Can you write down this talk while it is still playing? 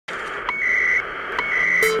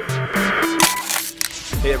Hey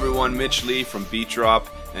everyone, Mitch Lee from Beat Drop,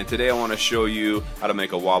 and today I want to show you how to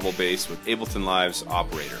make a wobble bass with Ableton Live's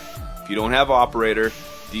Operator. If you don't have Operator,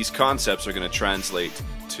 these concepts are going to translate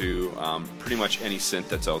to pretty much any synth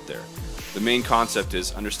that's out there. The main concept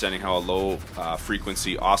is understanding how a low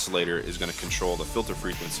frequency oscillator is going to control the filter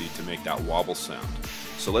frequency to make that wobble sound.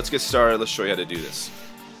 So let's get started. Let's show you how to do this.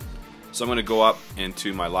 So I'm going to go up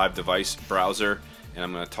into my live device browser, and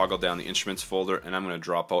I'm going to toggle down the instruments folder, and I'm going to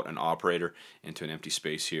drop out an operator into an empty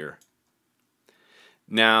space here.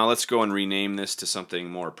 Now let's go and rename this to something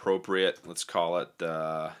more appropriate. Let's call it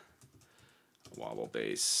wobble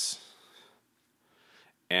bass.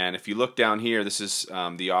 And if you look down here, this is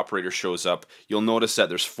the operator shows up. You'll notice that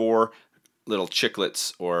there's 4 little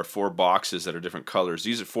chiclets or 4 boxes that are different colors.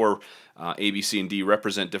 These are 4 A, B, C, and D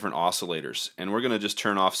represent different oscillators. And we're going to just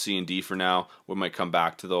turn off C and D for now. We might come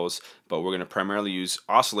back to those, but we're going to primarily use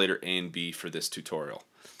oscillator A and B for this tutorial.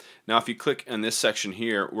 Now if you click in this section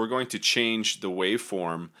here, we're going to change the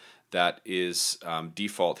waveform that is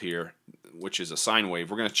default here, which is a sine wave.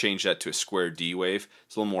 We're going to change that to a square D wave.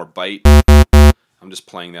 It's a little more bite. I'm just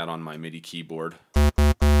playing that on my MIDI keyboard.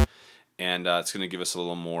 And it's going to give us a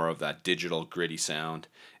little more of that digital gritty sound.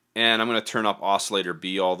 And I'm going to turn up oscillator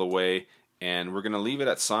B all the way, and we're going to leave it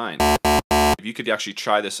at sine. If you could actually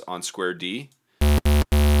try this on square D,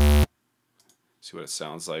 see what it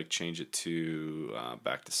sounds like, change it to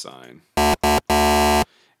back to sine.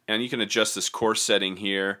 And you can adjust this coarse setting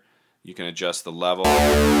here. You can adjust the level.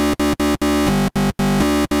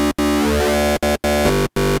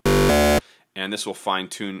 And this will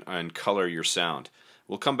fine-tune and color your sound.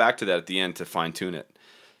 We'll come back to that at the end to fine-tune it.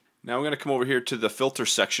 Now we're going to come over here to the filter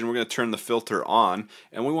section. We're going to turn the filter on,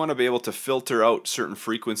 and we want to be able to filter out certain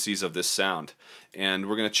frequencies of this sound. And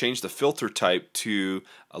we're going to change the filter type to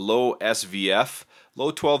a low SVF.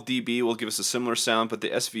 Low 12 dB will give us a similar sound, but the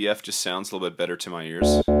SVF just sounds a little bit better to my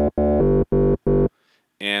ears.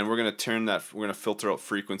 And we're going to turn that, we're going to filter out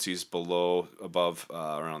frequencies above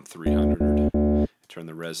around 300. Turn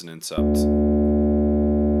the resonance up to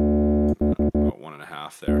about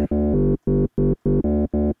 1.5 there.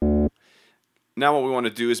 Now what we want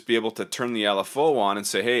to do is be able to turn the LFO on and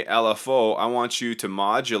say, hey LFO, I want you to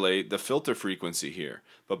modulate the filter frequency here.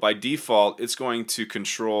 But by default, it's going to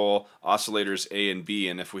control oscillators A and B,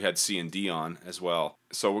 and if we had C and D on as well.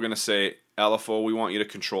 So we're going to say, LFO, we want you to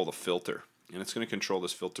control the filter. And it's going to control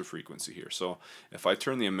this filter frequency here. So if I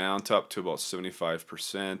turn the amount up to about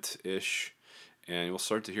 75%-ish, and you'll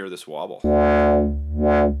start to hear this wobble.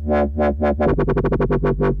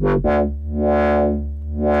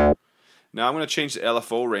 Now I'm going to change the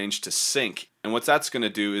LFO range to sync, and what that's going to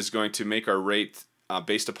do is going to make our rate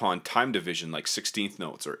based upon time division, like 16th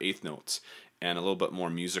notes or 8th notes, and a little bit more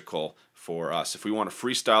musical for us. If we want to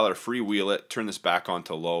freestyle it or freewheel it, turn this back on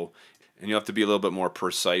to low, and you'll have to be a little bit more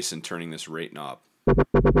precise in turning this rate knob.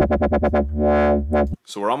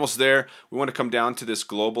 So we're almost there. We want to come down to this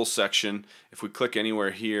global section. If we click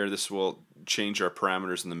anywhere here, this will change our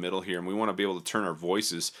parameters in the middle here, and we want to be able to turn our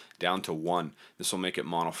voices down to 1. This will make it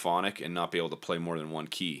monophonic and not be able to play more than 1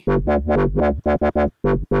 key.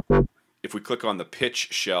 If we click on the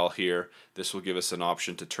pitch shell here, this will give us an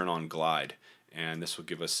option to turn on glide, and this will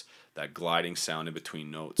give us that gliding sound in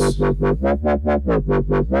between notes.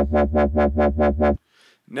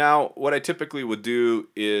 Now, what I typically would do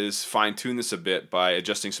is fine-tune this a bit by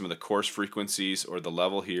adjusting some of the coarse frequencies or the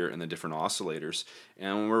level here in the different oscillators.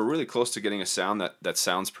 And we're really close to getting a sound that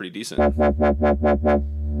sounds pretty decent.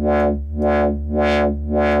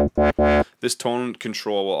 This tone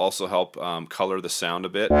control will also help color the sound a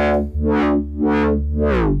bit.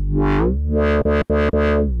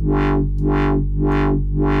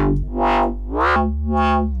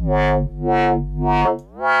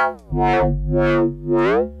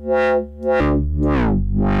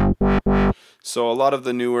 So a lot of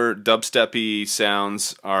the newer dubstep-y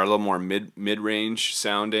sounds are a little more mid-range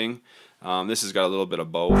sounding. This has got a little bit of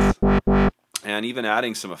both. And even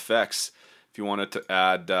adding some effects. If you wanted to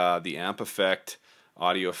add the amp effect,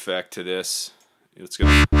 audio effect to this, it's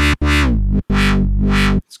gonna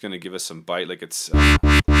give us some bite, like it's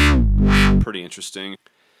pretty interesting.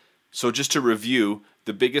 So just to review,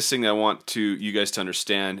 the biggest thing I want you guys to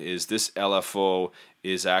understand is this LFO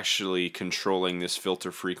is actually controlling this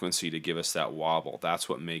filter frequency to give us that wobble. That's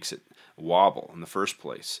what makes it wobble in the first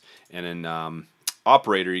place. And in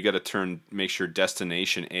operator, you got to make sure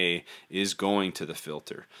destination A is going to the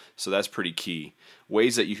filter. So that's pretty key.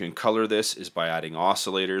 Ways that you can color this is by adding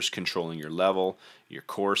oscillators, controlling your level, your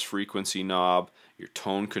coarse frequency knob, your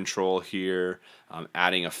tone control here,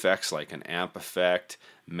 adding effects like an amp effect,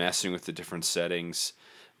 messing with the different settings.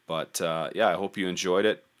 But yeah, I hope you enjoyed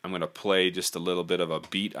it. I'm going to play just a little bit of a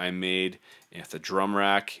beat I made with the drum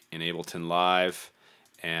rack in Ableton Live,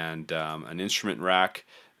 and an instrument rack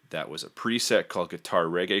that was a preset called Guitar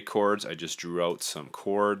Reggae Chords. I just drew out some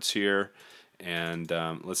chords here, and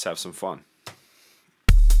let's have some fun.